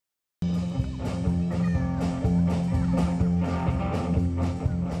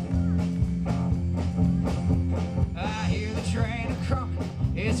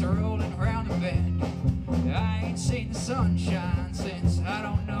I ain't seen the sunshine since I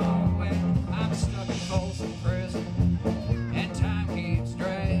don't know when. I'm stuck in Folsom prison, and time keeps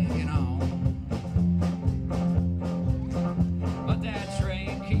dragging on. But that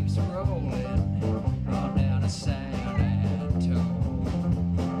train keeps rolling on down to San Antonio.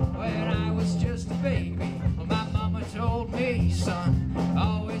 When I was just a baby, well, my mama told me, son,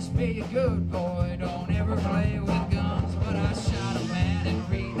 always be a good boy, don't ever play with guns. But I shot a man in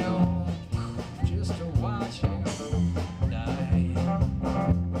Reno just to watch him die.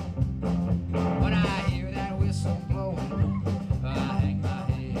 When I hear that whistle blowing, I hang my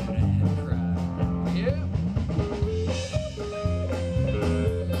head and cry. Yeah.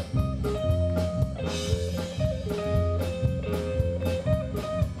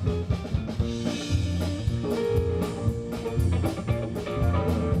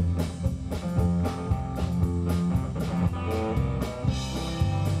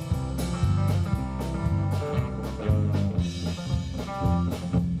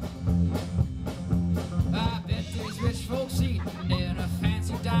 Folks eating in a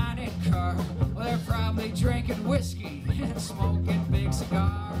fancy dining car. Well, they're probably drinking whiskey and smoking big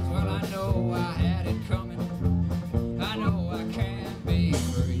cigars. Well, I know I had it coming, I know I can be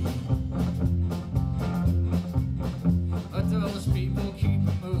free, but those people keep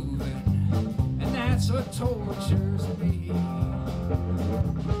moving, and that's what tortures me.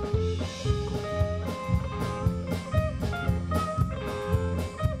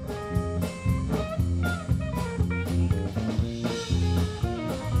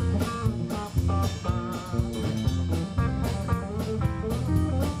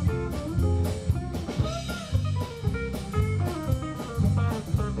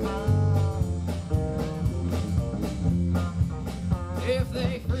 If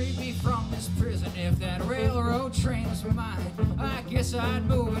they freed me from this prison, if that railroad train was mine, I guess I'd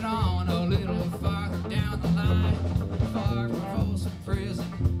move it on a little farther down the line, far from Folsom prison.